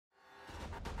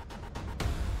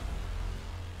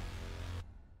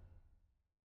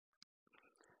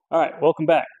All right, welcome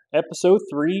back. Episode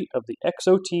 3 of the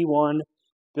XOT-1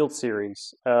 build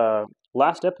series.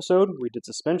 Last episode we did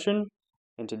suspension,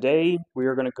 and today we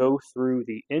are going to go through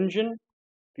the engine,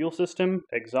 fuel system,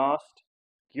 exhaust,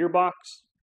 gearbox,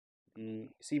 the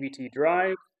CVT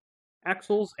drive,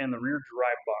 axles, and the rear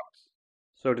drive box.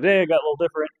 So today I got a little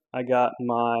different. I got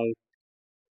my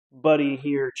buddy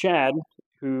here, Chad,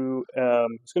 who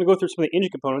is going to go through some of the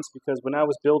engine components because when I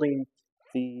was building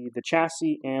the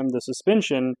chassis and the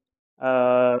suspension,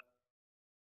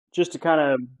 just to kind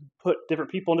of put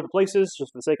different people in different places,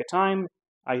 just for the sake of time,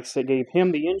 gave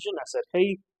him the engine. I said,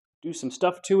 hey, do some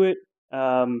stuff to it,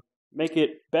 make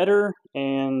it better.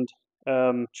 And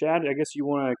Chad, I guess you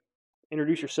want to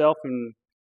introduce yourself and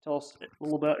tell us a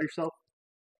little about yourself.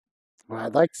 Well,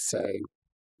 I'd like to say,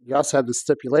 you also have the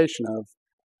stipulation of,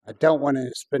 I don't want to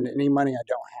spend any money I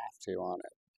don't have to on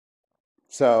it.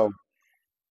 So,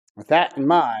 with that in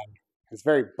mind, it's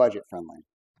very budget friendly,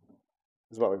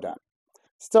 is what we've done.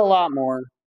 Still a lot more,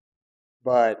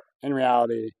 but in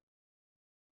reality,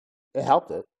 it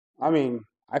helped it. I mean,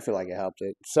 I feel like it helped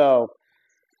it. So,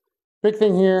 big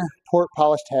thing here, port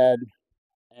polished head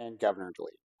and governor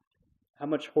delete. How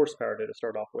much horsepower did it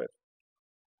start off with?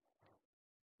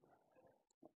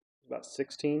 About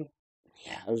 16?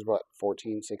 Yeah, it was what,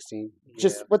 14, 16? Yeah.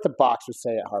 Just what the box would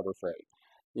say at Harbor Freight.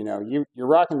 You know, you're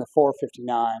rocking the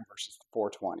 459 versus the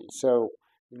 420. So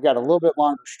you've got a little bit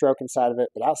longer stroke inside of it,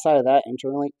 but outside of that,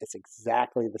 internally, it's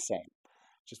exactly the same.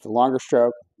 Just a longer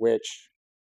stroke, which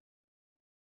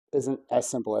isn't as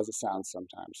simple as it sounds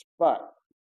sometimes. But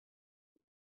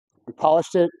we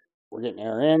polished it. We're getting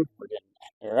air in. We're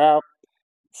getting air out.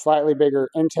 Slightly bigger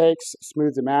intakes,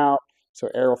 smooths them out, so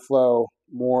air will flow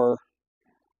more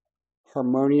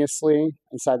harmoniously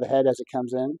inside the head as it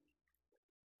comes in.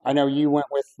 I know you went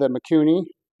with the Mikuni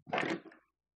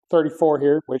 34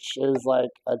 here, which is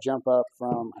like a jump up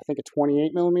from, I think, a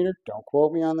 28 millimeter. Don't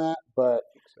quote me on that, but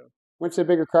went to a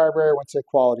bigger carburetor, went to a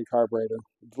quality carburetor.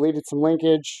 Deleted some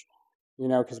linkage, you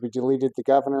know, because we deleted the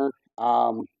governor.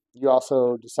 You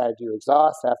also decided to do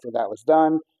exhaust after that was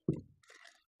done.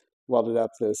 Welded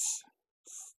up this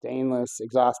stainless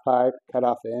exhaust pipe, cut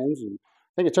off the ends, and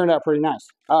I think it turned out pretty nice.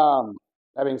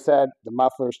 That being said, the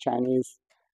muffler's Chinese.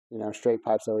 You know, straight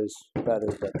pipe's always better,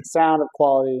 but the sound of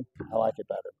quality, I like it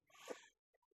better.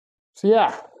 So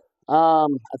yeah,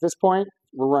 at this point,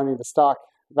 we're running the stock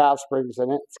valve springs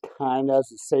in it. It's kind of as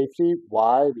a safety.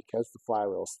 Why? Because the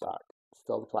flywheel is stock.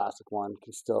 Still the plastic one,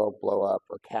 can still blow up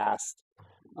or cast.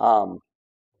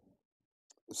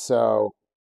 So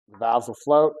the valves will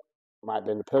float. Might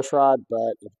bend the push rod,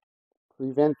 but it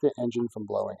prevent the engine from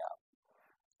blowing up.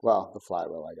 Well, the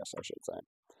flywheel, I guess I should say.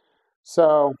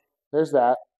 So there's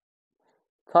that.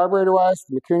 Carburetor-wise,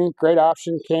 the Mikuni, great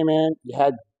option. Came in. You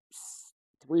had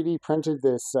 3D printed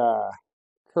this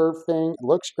curve thing. It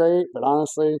looks great, but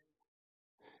honestly,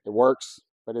 it works,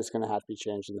 but it's going to have to be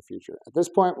changed in the future. At this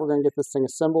point, we're going to get this thing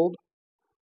assembled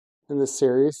in this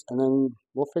series, and then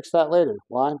we'll fix that later.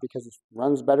 Why? Because it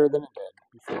runs better than it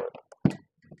did before.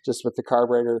 Just with the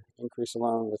carburetor increase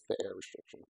alone with the air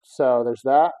restriction. So there's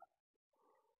that.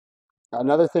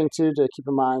 Another thing, too, to keep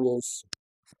in mind is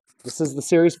this is the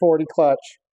Series 40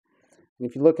 clutch. And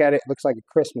if you look at it, it looks like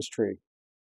a Christmas tree.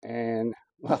 And,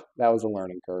 well, that was a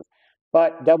learning curve.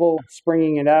 But double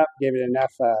springing it up gave it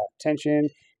enough tension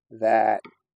that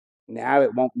now it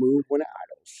won't move when it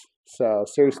idles. So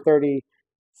Series 30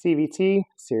 CVT,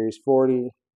 Series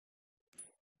 40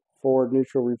 forward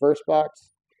neutral reverse box.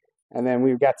 And then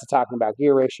we got to talking about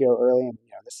gear ratio early, and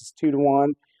you know, this is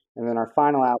 2-to-1, and then our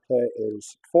final output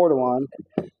is 4-to-1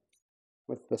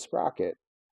 with the sprocket.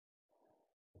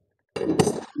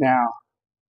 Now,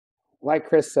 like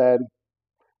Chris said,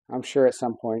 I'm sure at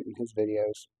some point in his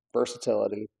videos,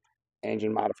 versatility,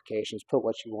 engine modifications, put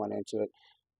what you want into it.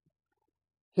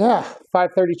 Yeah,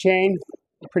 530 chain,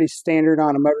 pretty standard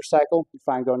on a motorcycle. You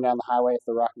find going down the highway if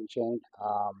they're rocking the chain,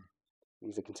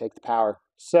 because it can take the power.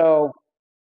 So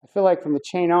I feel like from the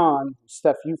chain on,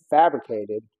 stuff you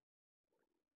fabricated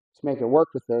to make it work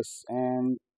with this,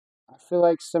 and I feel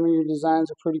like some of your designs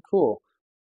are pretty cool.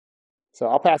 So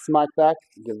I'll pass the mic back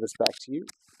and give this back to you.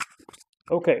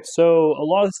 Okay, so a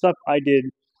lot of the stuff I did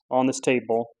on this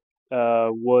table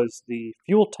was the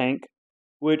fuel tank,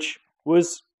 which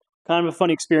was kind of a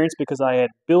funny experience because I had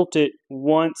built it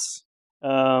once,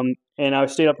 and I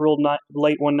stayed up real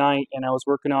late one night, and I was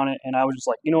working on it, and I was just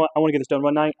like, you know what, I want to get this done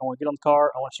one night. I want to get on the car.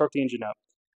 I want to start the engine up.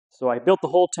 So I built the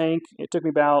whole tank. It took me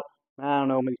about, I don't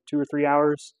know, maybe 2 or 3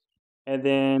 hours, and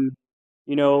then,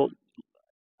 you know,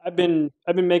 I've been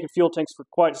making fuel tanks for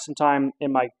quite some time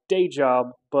in my day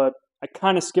job, but I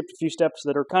kind of skipped a few steps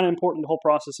that are kind of important in the whole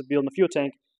process of building the fuel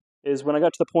tank, is when I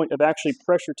got to the point of actually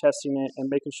pressure testing it and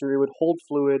making sure it would hold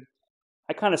fluid,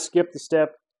 I kind of skipped the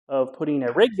step of putting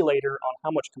a regulator on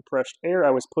how much compressed air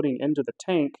I was putting into the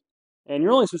tank. And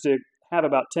you're only supposed to have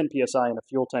about 10 psi in a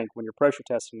fuel tank when you're pressure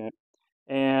testing it.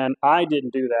 And I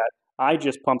didn't do that. I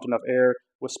just pumped enough air,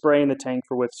 was spraying the tank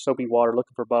with soapy water,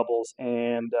 looking for bubbles,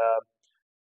 and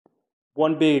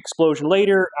one big explosion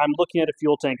later, I'm looking at a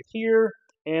fuel tank here,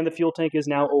 and the fuel tank is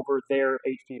now over there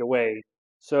 8 feet away.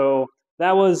 So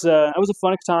that was a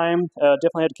fun time.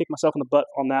 Definitely had to kick myself in the butt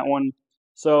on that one.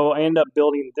 So I ended up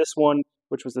building this one,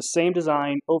 which was the same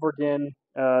design over again.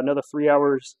 Another 3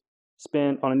 hours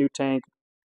spent on a new tank.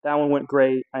 That one went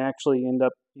great. I actually ended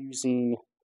up using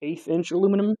 1/8 inch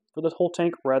aluminum for the whole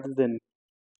tank rather than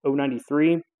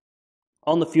 093.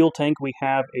 On the fuel tank, we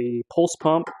have a pulse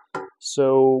pump,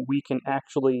 so we can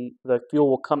actually, the fuel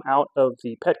will come out of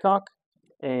the petcock,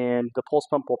 and the pulse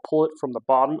pump will pull it from the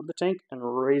bottom of the tank and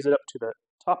raise it up to the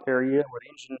top area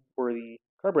where the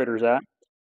carburetor is at,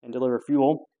 and deliver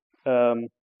fuel.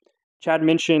 Chad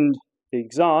mentioned the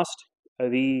exhaust. I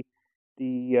think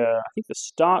the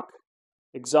stock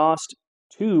exhaust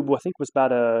tube, I think was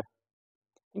about it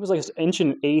was like an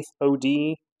 1/8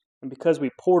 OD, and because we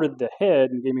ported the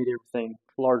head and made everything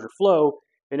larger flow,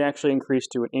 it actually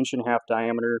increased to 1.5 inch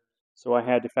diameter. So I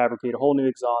had to fabricate a whole new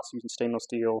exhaust using stainless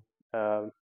steel,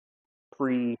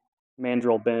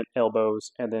 pre-mandrel bent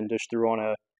elbows, and then just threw on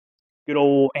a good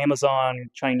old Amazon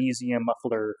Chinesium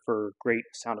muffler for great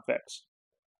sound effects.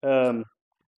 What's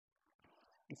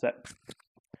that?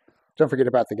 Don't forget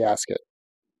about the gasket.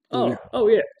 Oh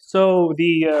yeah. So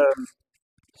the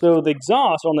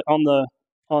exhaust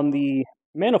on the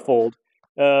manifold,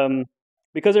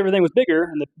 because everything was bigger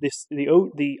and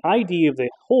the ID of the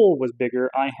hole was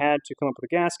bigger, I had to come up with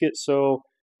a gasket. So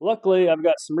luckily, I've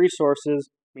got some resources.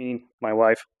 Meaning my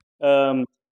wife.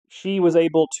 She was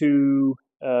able to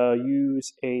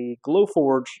use a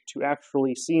Glowforge to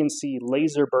actually CNC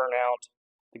laser burn out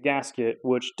the gasket,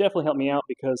 which definitely helped me out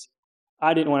because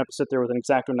I didn't want to have to sit there with an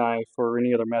X-Acto knife or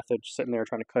any other method, sitting there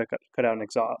trying to cut out an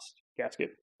exhaust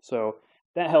gasket. So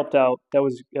that helped out. That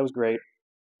was great.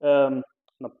 On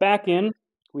the back end,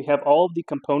 we have all of the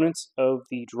components of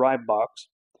the drive box.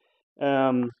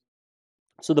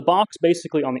 So the box,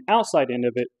 basically on the outside end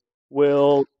of it,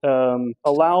 will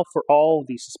allow for all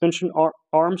the suspension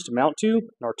arms to mount to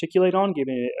and articulate on,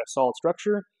 giving it a solid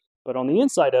structure. But on the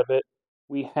inside of it,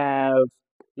 we have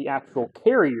the actual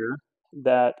carrier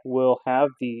that will have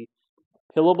the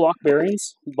pillow block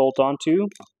bearings bolt onto,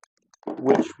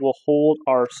 which will hold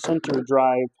our center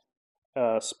drive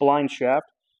spline shaft,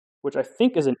 which I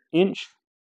think is an inch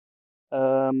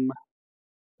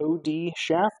OD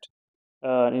shaft,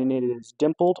 and it is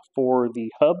dimpled for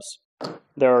the hubs.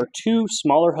 There are 2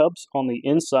 smaller hubs on the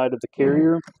inside of the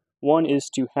carrier. One is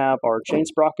to have our chain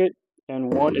sprocket,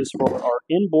 and one is for our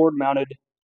inboard mounted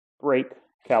brake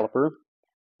caliper.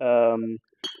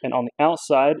 And on the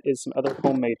outside is some other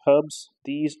homemade hubs.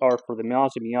 These are for the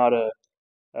Mazda Miata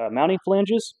mounting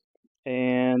flanges,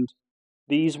 and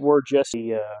these were just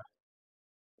a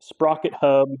sprocket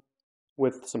hub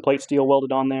with some plate steel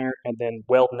welded on there, and then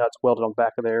weld nuts welded on the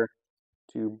back of there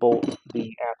to bolt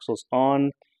the axles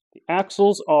on. The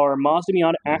axles are Mazda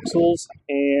Miata axles,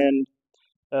 and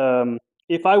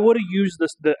if I would have used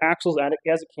the axles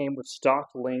as it came with stock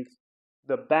length,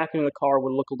 the back end of the car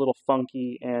would look a little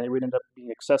funky, and it would end up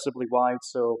being excessively wide.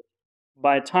 So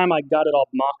by the time I got it all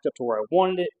mocked up to where I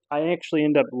wanted it, I actually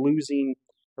ended up losing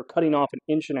or cutting off 1.5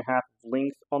 inches of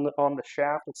length on the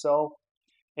shaft itself,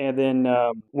 and then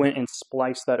went and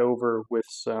spliced that over with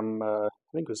some I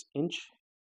think it was inch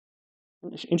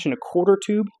and a quarter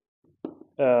tube.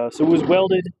 So it was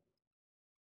welded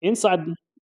inside,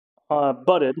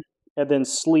 butted, and then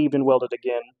sleeved and welded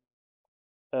again.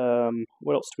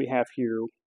 What else do we have here?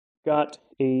 Got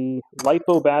a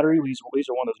LiPo battery. These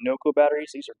are one of those NOCO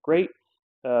batteries. These are great.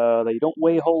 They don't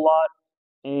weigh a whole lot,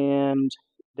 and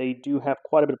they do have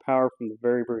quite a bit of power from the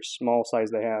very, very small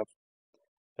size they have.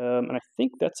 And I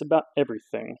think that's about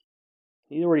everything.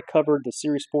 He already covered the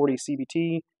Series 40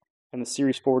 CVT and the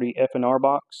Series 40 FNR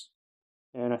box.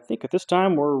 And I think at this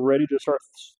time we're ready to start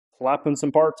slapping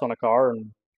some parts on a car,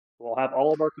 and we'll have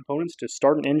all of our components to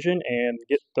start an engine and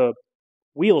get the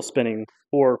wheels spinning,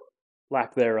 or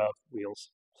lack thereof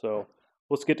wheels. So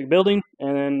let's get to building,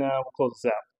 and then we'll close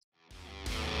this out.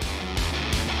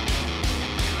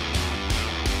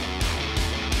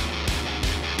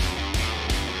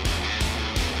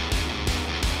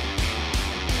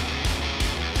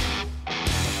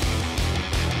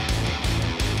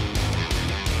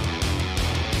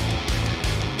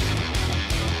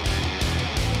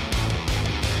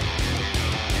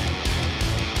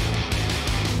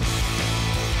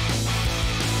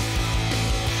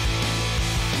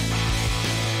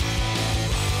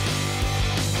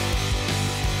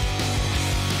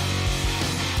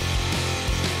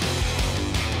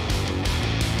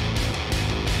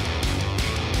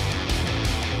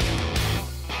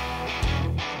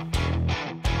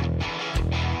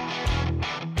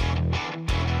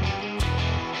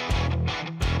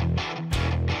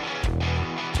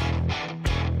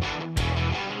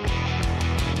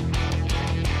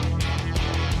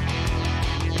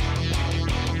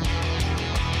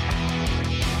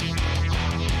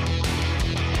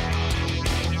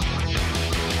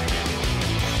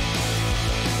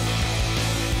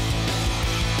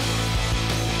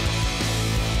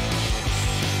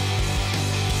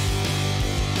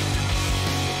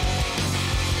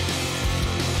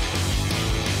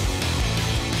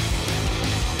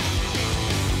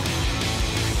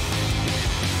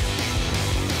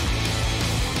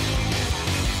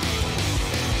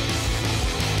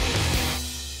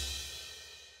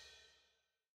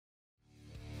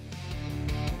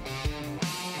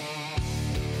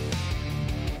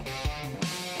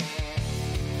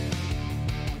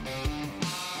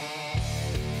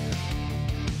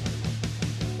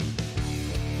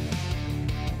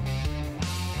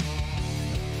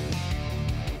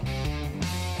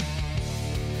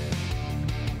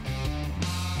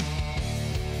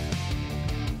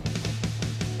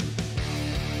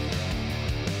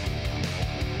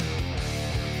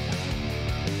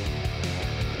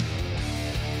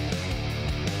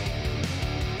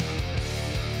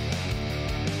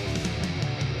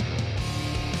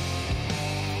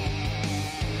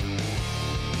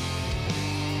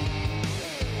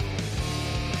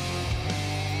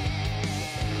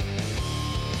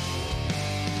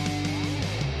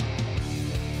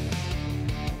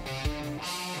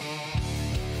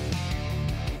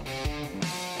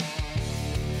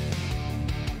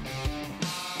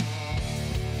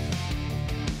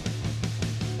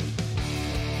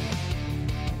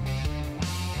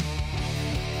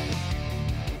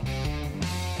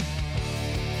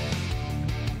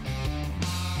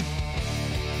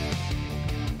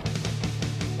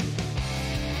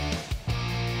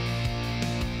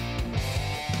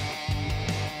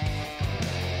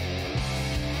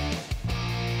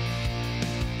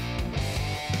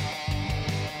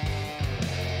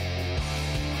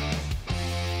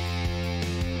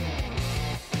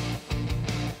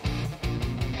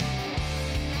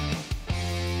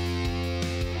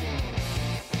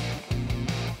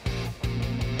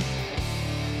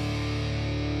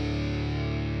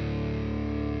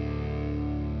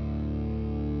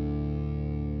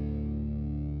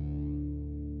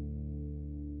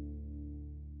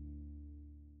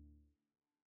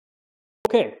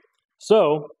 Okay,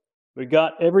 so we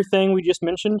got everything we just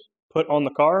mentioned put on the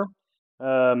car.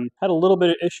 Had a little bit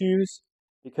of issues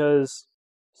because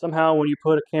somehow when you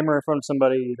put a camera in front of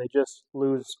somebody, they just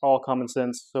lose all common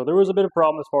sense. So there was a bit of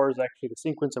problem as far as actually the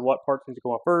sequence of what parts need to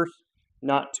go on first,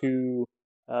 not to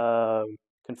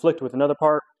conflict with another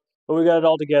part. But we got it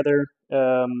all together,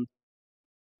 and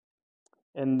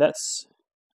that's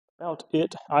about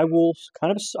it. I will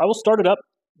start it up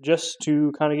just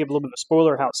to kind of give a little bit of a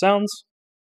spoiler of how it sounds.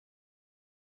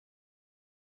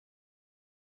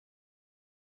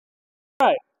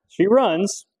 Right, she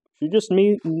runs. She's just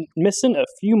missing a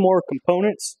few more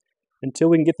components until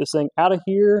we can get this thing out of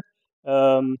here.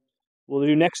 We'll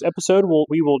do next episode.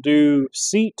 We will do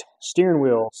seat, steering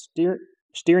wheel,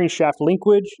 steering shaft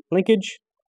linkage,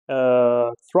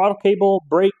 throttle cable,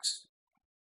 brakes,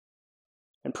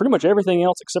 and pretty much everything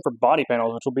else except for body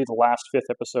panels, which will be the last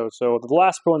 5th episode. So the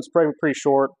last one's pretty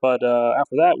short, but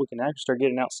after that we can actually start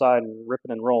getting outside and ripping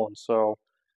and rolling. So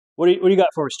what do you got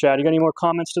for us, Chad? You got any more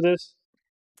comments to this?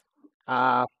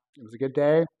 It was a good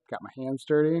day. Got my hands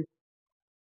dirty. It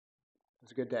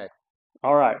was a good day.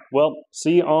 All right. Well,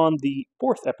 see you on the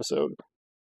 4th episode.